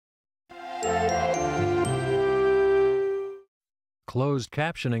Closed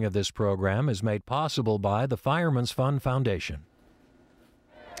captioning of this program is made possible by the Fireman's Fund Foundation.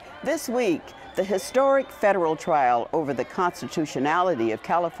 This week, the historic federal trial over the constitutionality of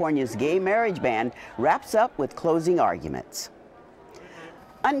California's gay marriage ban wraps up with closing arguments.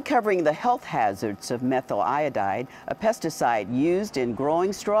 Uncovering the health hazards of methyl iodide, a pesticide used in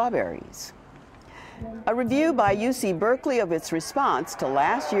growing strawberries. A review by UC Berkeley of its response to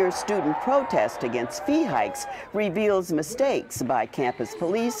last year's student protest against fee hikes reveals mistakes by campus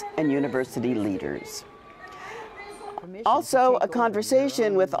police and university leaders. Also, a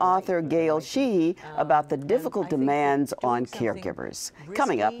conversation with author Gail Sheehy about the difficult demands on caregivers.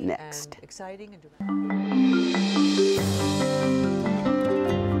 Coming up next.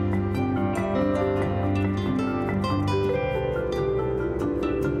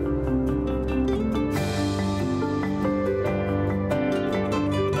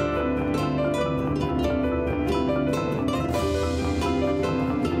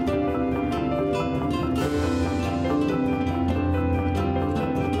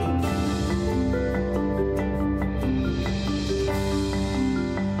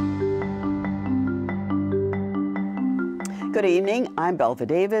 Good evening, I'm Belva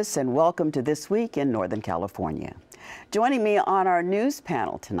Davis, and welcome to This Week in Northern California. Joining me on our news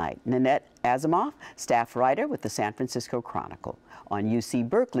panel tonight, Nanette Asimov, staff writer with the San Francisco Chronicle, on UC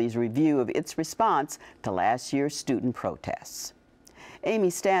Berkeley's review of its response to last year's student protests. Amy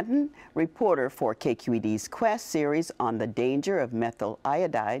Stanton, reporter for KQED's Quest series on the danger of methyl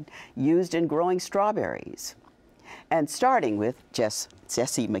iodide used in growing strawberries. And starting with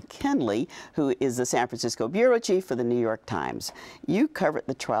Jesse McKinley, who is the San Francisco bureau chief for the New York Times. You covered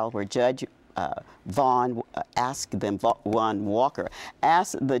the trial where Judge Vaughn Walker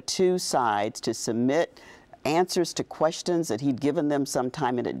asked the two sides to submit answers to questions that he'd given them some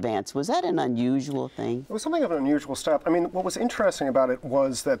time in advance. Was that an unusual thing? It was something of an unusual step. I mean, what was interesting about it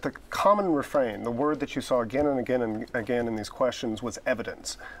was that the common refrain, the word that you saw again and again and again in these questions, was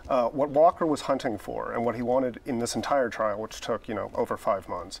evidence. What Walker was hunting for and what he wanted in this entire trial, which took, over 5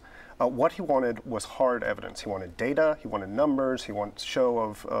 months, what he wanted was hard evidence. He wanted data, he wanted numbers, he wanted show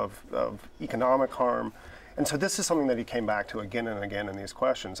of economic harm. And so this is something that he came back to again and again in these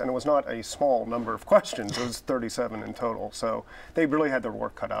questions. And it was not a small number of questions. It was 37 in total. So they really had their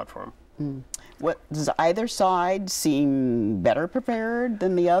work cut out for him. What, does either side seem better prepared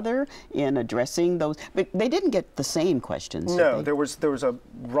than the other in addressing those? But they didn't get the same questions. No, there was a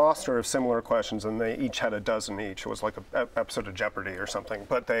roster of similar questions, and they each had a dozen each. It was like an episode of Jeopardy or something.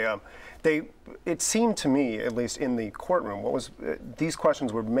 But it seemed to me, at least in the courtroom, these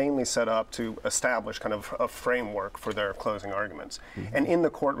questions were mainly set up to establish kind of a framework for their closing arguments. And in the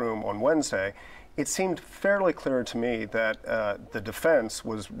courtroom on Wednesday, it seemed fairly clear to me that the defense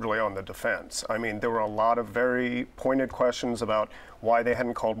was really on the defense. I mean, there were a lot of very pointed questions about why they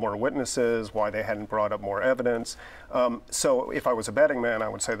hadn't called more witnesses, why they hadn't brought up more evidence. So if I was a betting man, I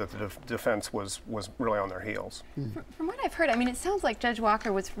would say that the defense was really on their heels. From what I've heard, I mean, it sounds like Judge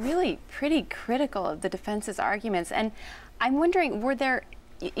Walker was really pretty critical of the defense's arguments. And I'm wondering, were there,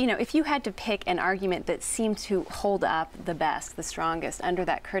 if you had to pick an argument that seemed to hold up the best, the strongest under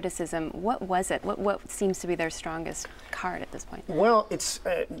that criticism, what was it? What seems to be their strongest card at this point? Well,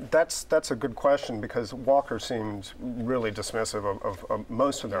 that's a good question, because Walker seemed really dismissive of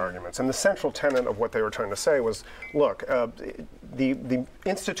most of their arguments. And the central tenet of what they were trying to say was, look, the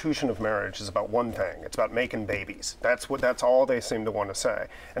institution of marriage is about one thing. It's about making babies. That's all they seem to want to say.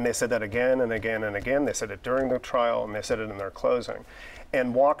 And they said that again and again and again. They said it during the trial, and they said it in their closing.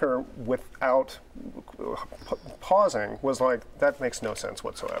 And Walker, without pausing, was like, that makes no sense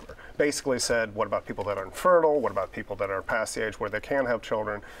whatsoever. Basically said, what about people that are infertile? What about people that are past the age where they can have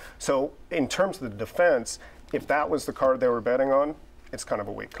children? So in terms of the defense, if that was the card they were betting on, it's kind of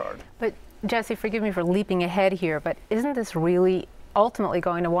a weak card. But Jesse, forgive me for leaping ahead here, but isn't this really ultimately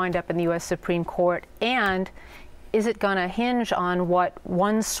going to wind up in the U.S. Supreme Court? And is it going to hinge on what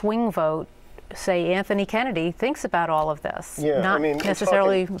one swing vote, say Anthony Kennedy, thinks about all of this, not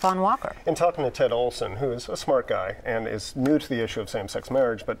necessarily Von Walker? In talking to Ted Olson, who is a smart guy and is new to the issue of same-sex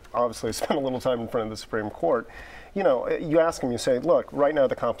marriage, but obviously spent a little time in front of the Supreme Court, you ask him, you say, look, right now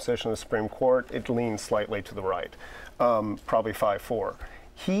the composition of the Supreme Court, it leans slightly to the right, probably 5-4.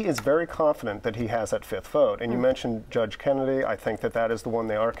 He is very confident that he has that fifth vote. And you mentioned Judge Kennedy. I think that is the one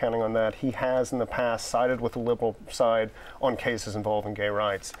they are counting on that. He has in the past sided with the liberal side on cases involving gay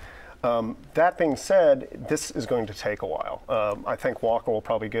rights. That being said, this is going to take a while. I think Walker will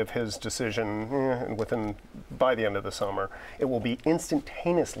probably give his decision by the end of the summer. It will be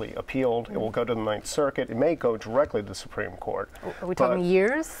instantaneously appealed. It will go to the Ninth Circuit. It may go directly to the Supreme Court. Are we talking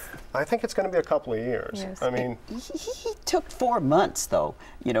years? I think it's going to be a couple of years. Yes. I mean, He took 4 months, though,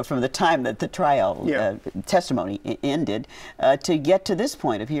 you know, from the time that the trial testimony ended to get to this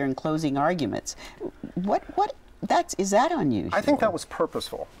point of hearing closing arguments. Is that unusual? I think that was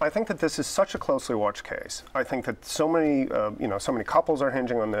purposeful. I think that this is such a closely watched case. I think that so many, so many couples are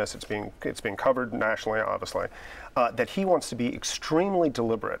hinging on this. It's being covered nationally, obviously. That he wants to be extremely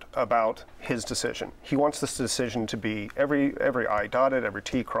deliberate about his decision. He wants this decision to be every I dotted, every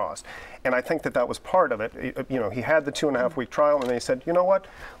T crossed. And I think that that was part of it. He had the 2.5-week trial, and then he said, you know what,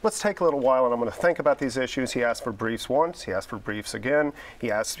 let's take a little while, and I'm going to think about these issues. He asked for briefs once. He asked for briefs again.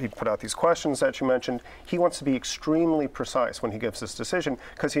 He put out these questions that you mentioned. He wants to be extremely precise when he gives this decision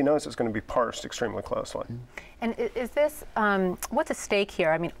because he knows it's going to be parsed extremely closely. And is this, what's at stake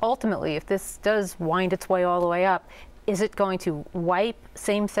here? I mean, ultimately, if this does wind its way all the way up, is it going to wipe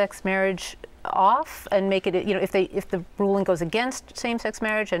same-sex marriage off and make it, if the ruling goes against same-sex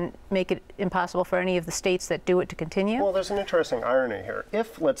marriage and make it impossible for any of the states that do it to continue? Well, there's an interesting irony here.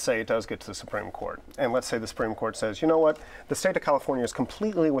 If, let's say, it does get to the Supreme Court, and let's say the Supreme Court says, you know what, the state of California is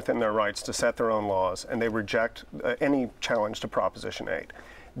completely within their rights to set their own laws, and they reject any challenge to Proposition 8.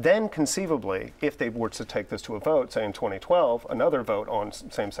 Then, conceivably, if they were to take this to a vote, say in 2012, another vote on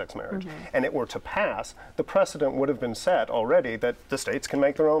same-sex marriage, and it were to pass, the precedent would have been set already that the states can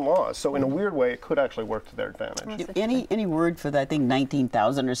make their own laws. So in a weird way, it could actually work to their advantage. Any word for that? I think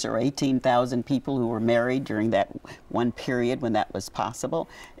 19,000 or so, 18,000 people who were married during that one period when that was possible.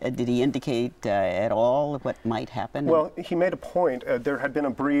 Did he indicate at all what might happen? Well, he made a point. There had been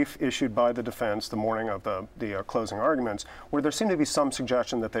a brief issued by the defense the morning of the closing arguments where there seemed to be some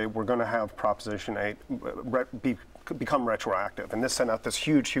suggestion that they were going to have Proposition 8 become retroactive. And this sent out this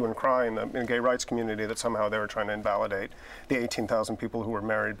huge hue and cry in the gay rights community that somehow they were trying to invalidate the 18,000 people who were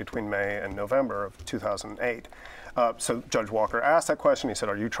married between May and November of 2008. So Judge Walker asked that question. He said,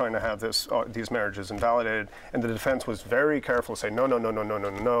 are you trying to have these marriages invalidated? And the defense was very careful to say,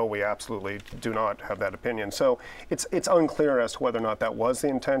 no, we absolutely do not have that opinion. So it's unclear as to whether or not that was the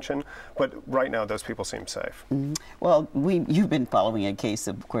intention, but right now those people seem safe. Mm-hmm. Well, you've been following a case,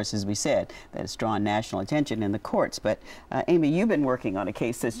 of course, as we said, that has drawn national attention in the courts. But Amy, you've been working on a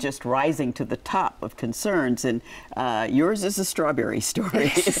case that's just rising to the top of concerns, and yours is a strawberry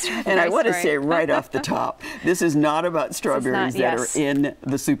story. And I want to say right off the top, this is not about strawberries that are in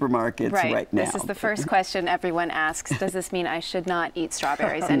the supermarkets right now. This is the first question everyone asks. Does this mean I should not eat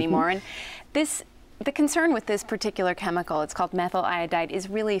strawberries anymore? And the concern with this particular chemical, it's called methyl iodide, is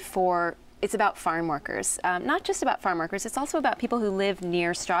really it's about farm workers. Not just about farm workers, it's also about people who live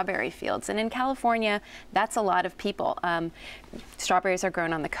near strawberry fields. And in California, that's a lot of people. Strawberries are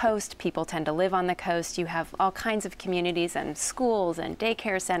grown on the coast. People tend to live on the coast. You have all kinds of communities and schools and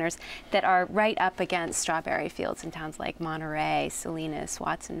daycare centers that are right up against strawberry fields in towns like Monterey, Salinas,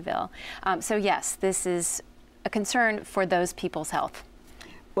 Watsonville. So yes, this is a concern for those people's health.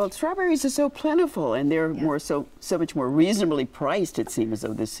 Well, strawberries are so plentiful, and they're so much more reasonably priced, it seems as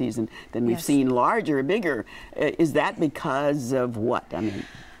though this season, than we've seen larger, bigger. Is that because of what? I mean,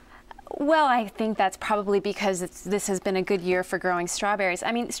 Well, I think that's probably because this has been a good year for growing strawberries.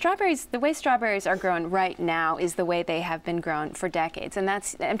 I mean, strawberries, the way strawberries are grown right now is the way they have been grown for decades. And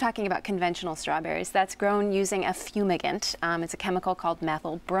I'm talking about conventional strawberries. That's grown using a fumigant. It's a chemical called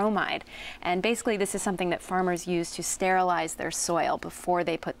methyl bromide. And basically, this is something that farmers use to sterilize their soil before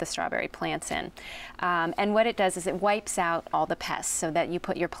they put the strawberry plants in. And what it does is it wipes out all the pests so that you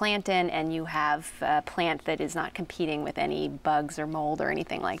put your plant in and you have a plant that is not competing with any bugs or mold or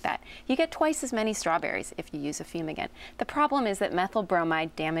anything like that. You get twice as many strawberries if you use a fumigant. The problem is that methyl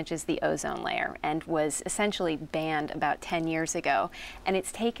bromide damages the ozone layer and was essentially banned about 10 years ago. And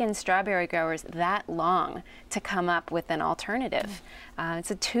it's taken strawberry growers that long to come up with an alternative.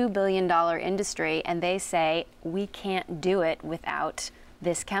 It's a $2 billion industry, and they say we can't do it without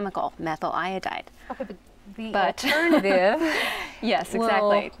this chemical, methyl iodide. Okay, but the alternative yes,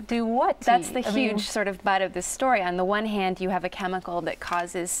 exactly. Will do what? That's the huge sort of butt of this story. On the one hand, you have a chemical that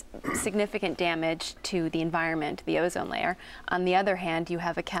causes significant damage to the environment, the ozone layer. On the other hand, you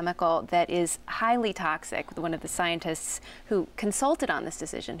have a chemical that is highly toxic. One of the scientists who consulted on this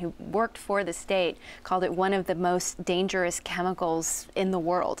decision, who worked for the state, called it one of the most dangerous chemicals in the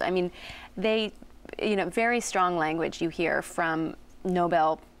world. I mean, very strong language you hear from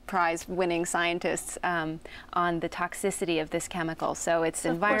Nobel Prize-winning scientists on the toxicity of this chemical. So it's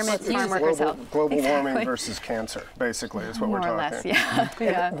environment, farm workers' health. Global warming versus cancer, basically, is what we're talking. More or less,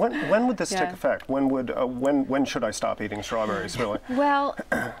 yeah. When would this take effect? When should I stop eating strawberries, really? Well,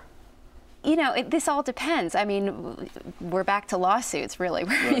 this all depends. I mean, we're back to lawsuits, really.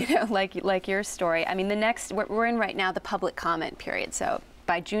 Right. Like your story. I mean, we're in right now the public comment period. So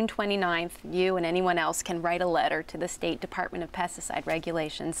by June 29th, you and anyone else can write a letter to the State Department of Pesticide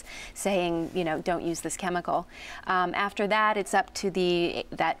Regulations saying, you know, don't use this chemical. After that, it's up to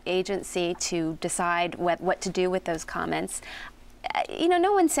that agency to decide what to do with those comments. You know,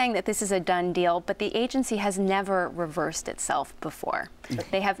 no one's saying that this is a done deal, but the agency has never reversed itself before.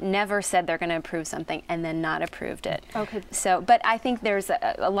 They have never said they're going to approve something and then not approved it. Okay. So, but I think there's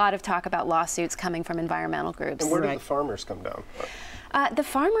a lot of talk about lawsuits coming from environmental groups. And where do the farmers come down? The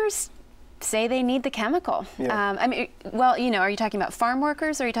farmers say they need the chemical. Yeah. I mean, well, you know, are you talking about farm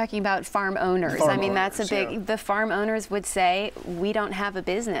workers or are you talking about farm owners? I mean, that's a big, yeah. The farm owners would say, we don't have a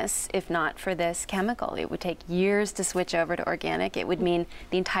business if not for this chemical. It would take years to switch over to organic. It would mean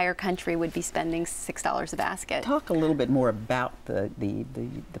the entire country would be spending $6 a basket. Talk a little bit more about the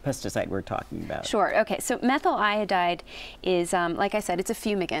pesticide we're talking about. Sure, okay, so methyl iodide is, like I said, it's a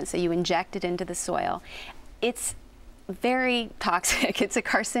fumigant, so you inject it into the soil. It's very toxic. It's a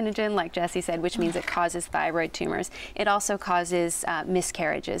carcinogen, like Jesse said, which means it causes thyroid tumors. It also causes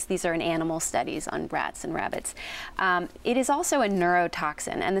miscarriages. These are in animal studies on rats and rabbits. It is also a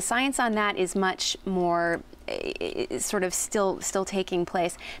neurotoxin, and the science on that is much more sort of still taking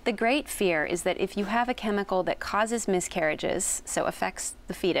place. The great fear is that if you have a chemical that causes miscarriages, so affects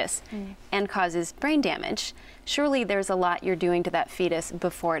the fetus, and causes brain damage, surely there's a lot you're doing to that fetus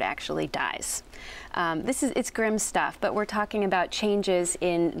before it actually dies. It's grim stuff, but we're talking about changes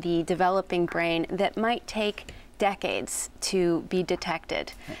in the developing brain that might take decades to be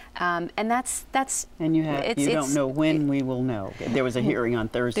detected, and that's. And you don't know when we will know. There was a hearing on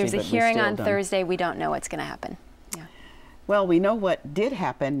Thursday. There's a hearing on Thursday. We don't know what's going to happen. Yeah. Well, we know what did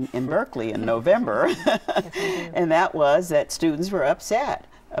happen in Berkeley in November, and that was that students were upset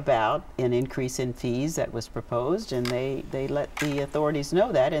about an increase in fees that was proposed, and they let the authorities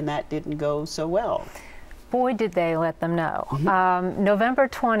know that, and that didn't go so well. Boy, did they let them know. November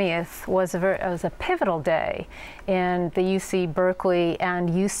 20th was a pivotal day in the UC Berkeley and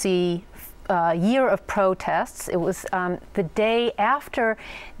UC year of protests. It was the day after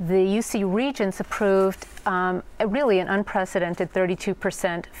the UC Regents approved really an unprecedented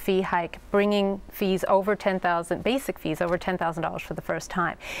 32% fee hike, bringing fees over $10,000, basic fees over $10,000 for the first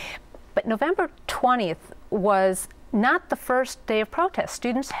time. But November 20th was not the first day of protest.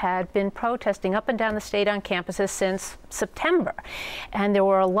 Students had been protesting up and down the state on campuses since September. And there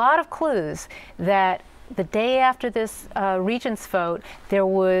were a lot of clues that the day after this Regents vote, there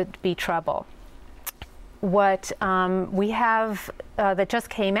would be trouble. What we have that just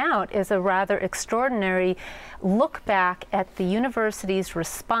came out is a rather extraordinary look back at the university's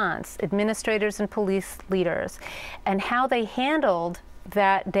response, administrators and police leaders, and how they handled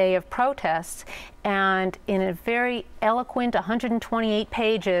that day of protests. And in a very eloquent 128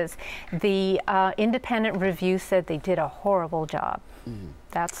 pages, the independent review said they did a horrible job.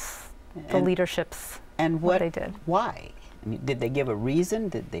 That's the leadership's what they did. Why? I mean, did they give a reason?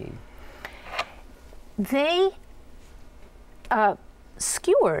 Did they? They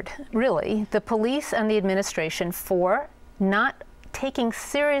skewered, really, the police and the administration for not taking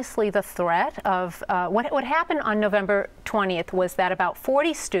seriously the threat of what happened on November 20th was that about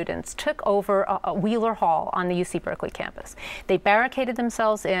 40 students took over a Wheeler Hall on the UC Berkeley campus. They barricaded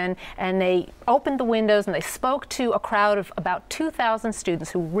themselves in, and they opened the windows, and they spoke to a crowd of about 2,000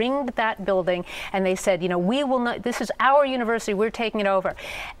 students who ringed that building, and they said, you know, we will not, this is our university, we're taking it over.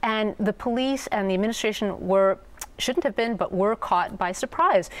 And the police and the administration shouldn't have been, but were caught by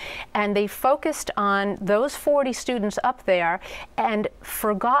surprise. And they focused on those 40 students up there and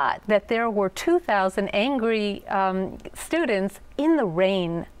forgot that there were 2,000 angry students in the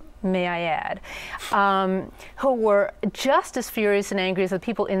rain, may I add, who were just as furious and angry as the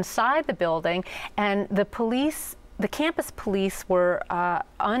people inside the building. And the police, the campus police were,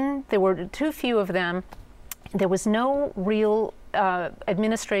 there were too few of them. There was no real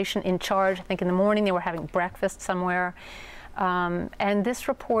administration in charge. I think in the morning they were having breakfast somewhere. And this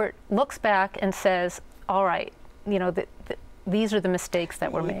report looks back and says, all right, you know, these are the mistakes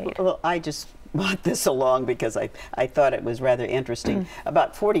that were made. Well, I just brought this along because I thought it was rather interesting.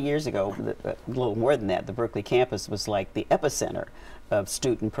 About 40 years ago, a little more than that, the Berkeley campus was like the epicenter of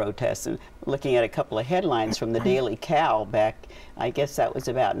student protests. And looking at a couple of headlines from the Daily Cal back, I guess that was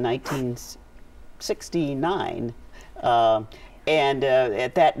about 1969. And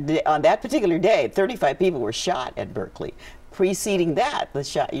on that particular day, 35 people were shot at Berkeley. Preceding that, the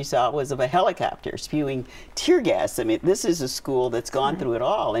shot you saw was of a helicopter spewing tear gas. I mean, this is a school that's gone through it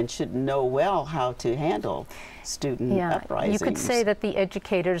all and should know well how to handle student uprisings. You could say that the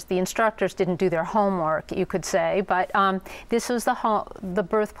educators, the instructors didn't do their homework, you could say, but this was the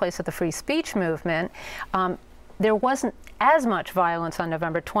birthplace of the free speech movement. there wasn't as much violence on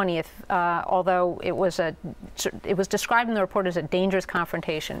November 20th, although it was described in the report as a dangerous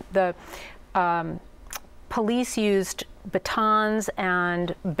confrontation. The police used batons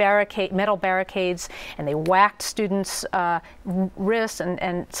and metal barricades, and they whacked students' wrists,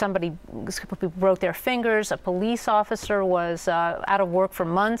 and somebody broke their fingers. A police officer was out of work for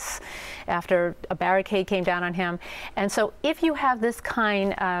months after a barricade came down on him. And so if you have this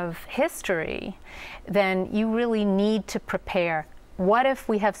kind of history, then you really need to prepare. What if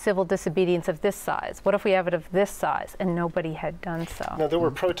we have civil disobedience of this size? What if we have it of this size? And nobody had done so. Now, there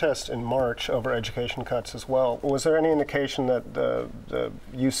were protests in March over education cuts as well. Was there any indication that the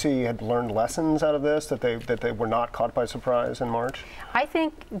UC had learned lessons out of this, that they were not caught by surprise in March? I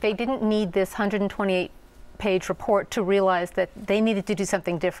think they didn't need this 128-page report to realize that they needed to do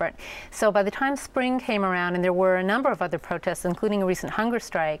something different. So by the time spring came around, and there were a number of other protests, including a recent hunger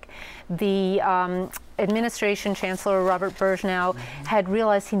strike, the administration, Chancellor Robert Birgeneau, had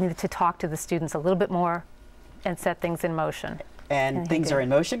realized he needed to talk to the students a little bit more and set things in motion. And things are in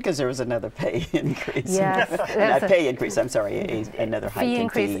motion because there was another pay increase. Yes. Not pay increase, I'm sorry, another hike in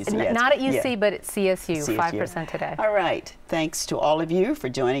fees. Yes. Not at UC, but at CSU, 5% today. All right. Thanks to all of you for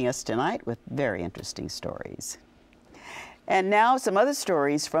joining us tonight with very interesting stories. And now some other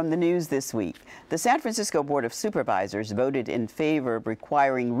stories from the news this week. The San Francisco Board of Supervisors voted in favor of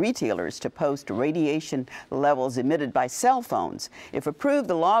requiring retailers to post radiation levels emitted by cell phones. If approved,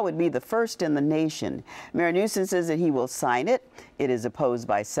 the law would be the first in the nation. Mayor Newsom says that he will sign it. It is opposed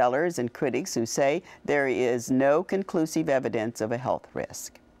by sellers and critics who say there is no conclusive evidence of a health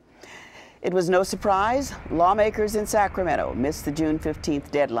risk. It was no surprise, lawmakers in Sacramento missed the June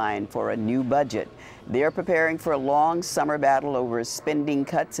 15th deadline for a new budget. They're preparing for a long summer battle over spending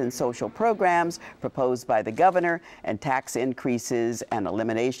cuts in social programs proposed by the governor and tax increases and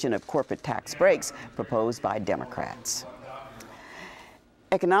elimination of corporate tax breaks proposed by Democrats.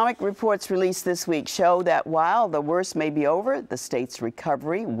 Economic reports released this week show that while the worst may be over, the state's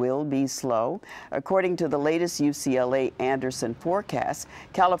recovery will be slow. According to the latest UCLA Anderson forecast,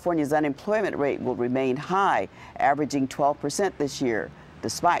 California's unemployment rate will remain high, averaging 12% this year,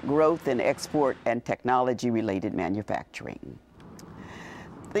 despite growth in export and technology-related manufacturing.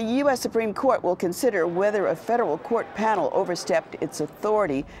 The U.S. Supreme Court will consider whether a federal court panel overstepped its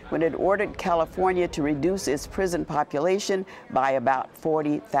authority when it ordered California to reduce its prison population by about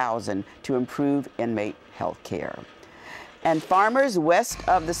 40,000 to improve inmate health care. And farmers west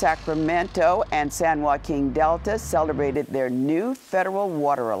of the Sacramento and San Joaquin Delta celebrated their new federal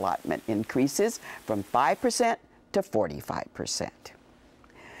water allotment increases from 5% to 45%.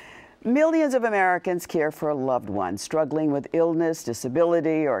 Millions of Americans care for a loved one struggling with illness,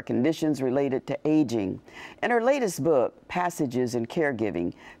 disability, or conditions related to aging. In her latest book, Passages in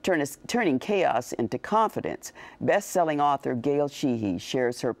Caregiving, Turning Chaos into Confidence, best-selling author Gail Sheehy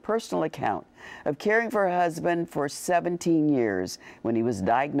shares her personal account of caring for her husband for 17 years when he was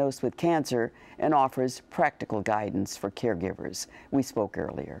diagnosed with cancer and offers practical guidance for caregivers. We spoke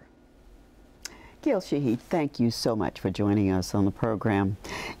earlier. Gail Sheehy, thank you so much for joining us on the program.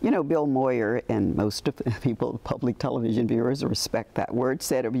 You know, Bill Moyer and most of the people, public television viewers, respect that word,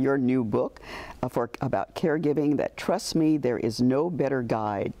 said of your new book about caregiving that, trust me, there is no better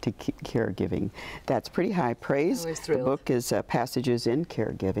guide to caregiving. That's pretty high praise. The book is Passages in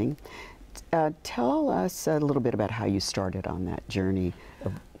Caregiving. Tell us a little bit about how you started on that journey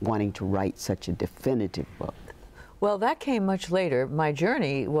of wanting to write such a definitive book. Well, that came much later. My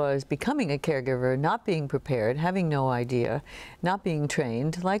journey was becoming a caregiver, not being prepared, having no idea, not being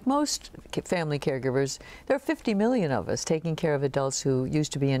trained. Like most family caregivers, there are 50 million of us taking care of adults who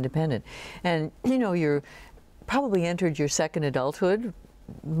used to be independent. And, you know, you're probably entered your second adulthood,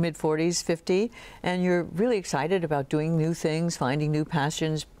 mid-40s, 50, and you're really excited about doing new things, finding new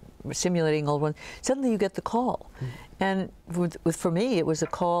passions, simulating old ones. Suddenly you get the call. And for me, it was a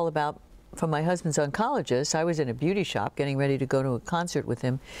call from my husband's oncologist. I was in a beauty shop getting ready to go to a concert with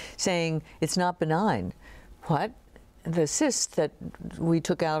him, saying, it's not benign. What? The cyst that we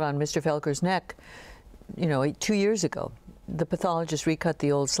took out on Mr. Felker's neck, you know, 2 years ago, the pathologist recut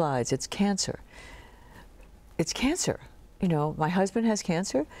the old slides. It's cancer. It's cancer. You know, my husband has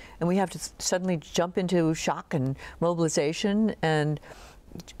cancer, and we have to suddenly jump into shock and mobilization, and,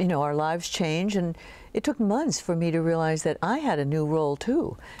 you know, our lives change. And it took months for me to realize that I had a new role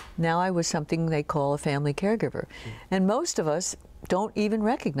too. Now I was something they call a family caregiver. And most of us don't even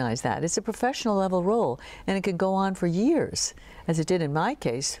recognize that. It's a professional level role, and it can go on for years, as it did in my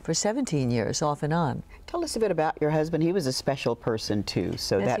case for 17 years, off and on. Tell us a bit about your husband. He was a special person too,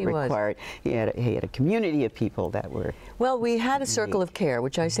 so Yes, that he was. required, he had a community of people that were... Well, we had a circle of care,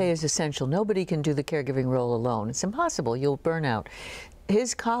 which I say is essential. Nobody can do the caregiving role alone. It's impossible. You'll burn out.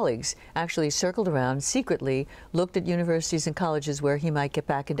 His colleagues actually circled around, secretly looked at universities and colleges where he might get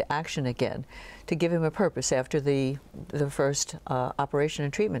back into action again to give him a purpose after the first operation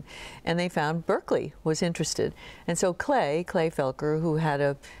and treatment. And they found Berkeley was interested. And so Clay Felker, who had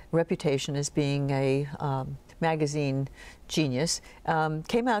a reputation as being a magazine genius,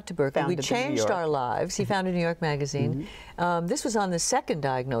 came out to Berkeley. We changed our lives. He founded New York Magazine. This was on the second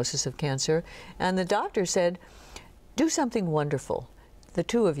diagnosis of cancer, and the doctor said, do something wonderful, the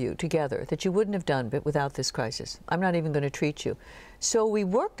two of you together, that you wouldn't have done but without this crisis. I'm not even going to treat you. So we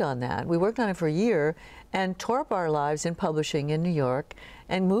worked on that. We worked on it for a year and tore up our lives in publishing in New York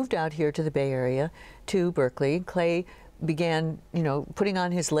and moved out here to the Bay Area, to Berkeley. Clay began, you know, putting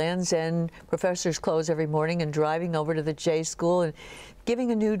on his Land's End professor's clothes every morning and driving over to the J School and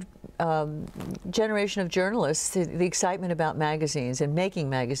giving a new generation of journalists the excitement about magazines and making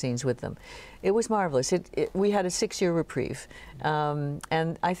magazines with them. It was marvelous. We had a 6-year reprieve.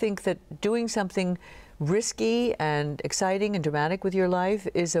 And I think that doing something risky and exciting and dramatic with your life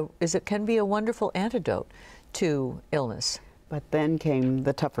can be a wonderful antidote to illness. But then came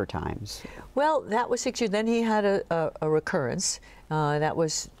the tougher times. Well, that was 6 years. Then he had a recurrence. That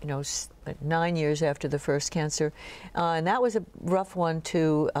was, you know, 9 years after the first cancer, and that was a rough one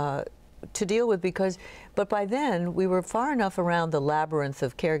to deal with but by then we were far enough around the labyrinth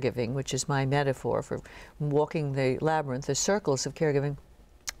of caregiving, which is my metaphor for walking the labyrinth, the circles of caregiving,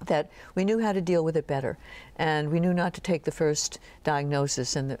 that we knew how to deal with it better, and we knew not to take the first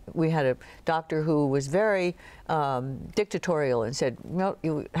diagnosis. And we had a doctor who was very dictatorial and said, no,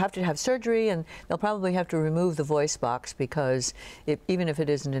 you have to have surgery, and they'll probably have to remove the voice box because even if it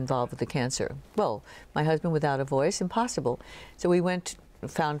isn't involved with the cancer. Well, my husband without a voice, impossible. So we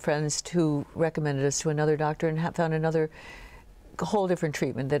found friends who recommended us to another doctor and found another whole different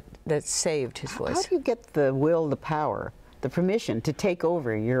treatment that saved his voice. How do you get the will, the power, the permission to take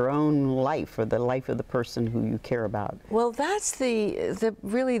over your own life or the life of the person who you care about? Well, that's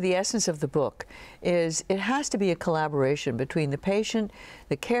really the essence of the book. Is it has to be a collaboration between the patient,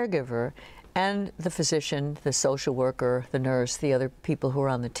 the caregiver, and the physician, the social worker, the nurse, the other people who are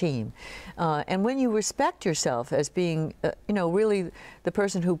on the team. And when you respect yourself as being, you know, really the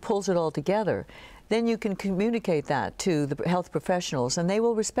person who pulls it all together, then you can communicate that to the health professionals, and they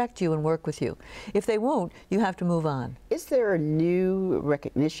will respect you and work with you. If they won't, you have to move on. Is there a new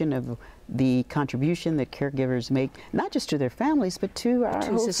recognition of the contribution that caregivers make, not just to their families, but to our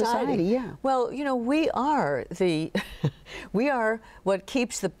whole society? Yeah. Well, you know, we are we are what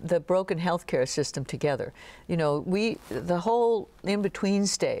keeps the broken healthcare system together. You know, the whole in-between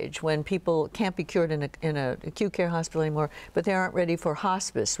stage when people can't be cured in a acute care hospital anymore, but they aren't ready for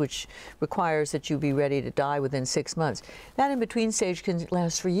hospice, which requires that you be ready to die within 6 months. That in-between stage can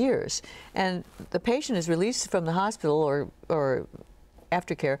last for years, and the patient is released from the hospital or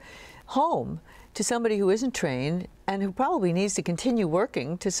aftercare home to somebody who isn't trained and who probably needs to continue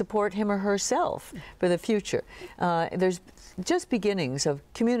working to support him or herself for the future. There's just beginnings of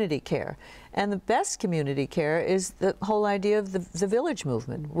community care. And the best community care is the whole idea of the village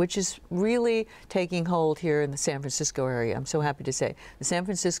movement, which is really taking hold here in the San Francisco area. I'm so happy to say the San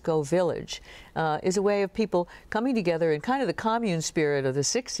Francisco Village is a way of people coming together in kind of the commune spirit of the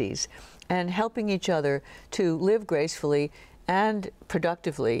 60s and helping each other to live gracefully and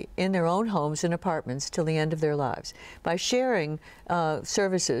productively in their own homes and apartments till the end of their lives by sharing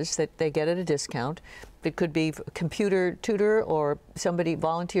services that they get at a discount. It could be a computer tutor or somebody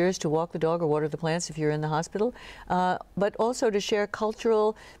volunteers to walk the dog or water the plants if you're in the hospital, but also to share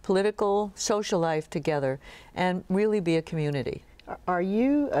cultural, political, social life together and really be a community. Are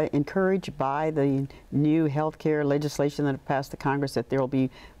you encouraged by the new health care legislation that passed the Congress that there will be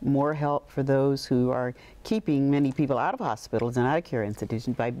more help for those who are keeping many people out of hospitals and out of care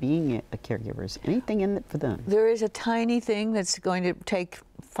institutions by being caregivers? Anything in it for them? There is a tiny thing that's going to take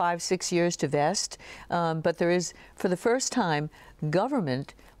 5-6 years to vest, but there is, for the first time,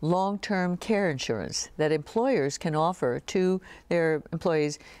 government long-term care insurance that employers can offer to their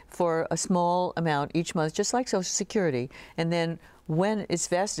employees for a small amount each month, just like Social Security. And then when it's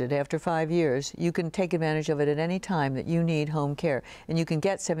vested after 5 years, you can take advantage of it at any time that you need home care. And you can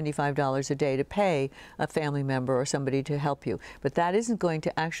get $75 a day to pay a family member or somebody to help you. But that isn't going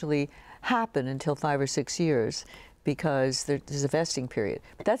to actually happen until 5 or 6 years. because there's a vesting period.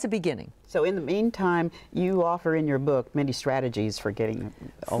 But that's a beginning. So in the meantime, you offer in your book many strategies for getting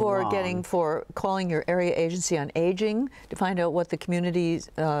along. For calling your area agency on aging to find out what the community's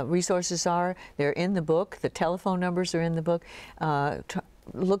resources are. They're in the book. The telephone numbers are in the book.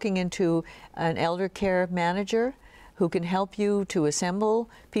 Looking into an elder care manager who can help you to assemble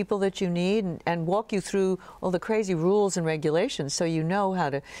people that you need and walk you through all the crazy rules and regulations so you know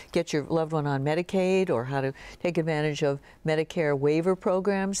how to get your loved one on Medicaid or how to take advantage of Medicare waiver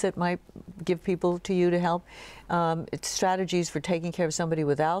programs that might give people to you to help. It's strategies for taking care of somebody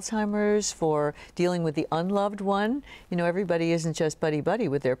with Alzheimer's, for dealing with the unloved one. You know, everybody isn't just buddy-buddy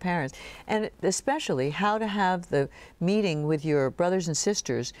with their parents. And especially how to have the meeting with your brothers and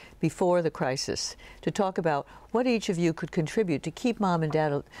sisters before the crisis to talk about what each of you could contribute to keep mom and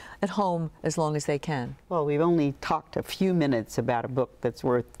dad at home as long as they can. Well, we've only talked a few minutes about a book that's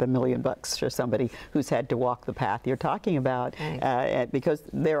worth $1 million for somebody who's had to walk the path you're talking about, because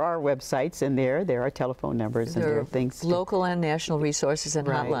there are websites in there are telephone numbers, and there are things. Local and national resources and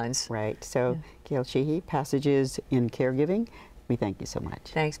hotlines. Right. So, Gail Sheehy, Passages in Caregiving, we thank you so much.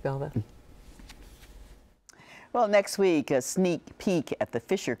 Thanks, Belva. Well, next week, a sneak peek at the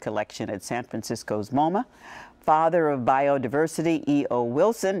Fisher Collection at San Francisco's MoMA, Father of Biodiversity, E.O.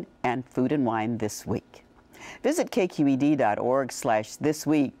 Wilson, and Food and Wine This Week. Visit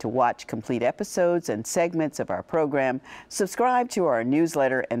kqed.org/thisweek to watch complete episodes and segments of our program, subscribe to our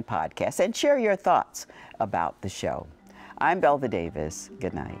newsletter and podcast, and share your thoughts about the show. I'm Belva Davis.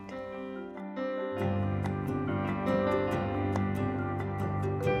 Good night.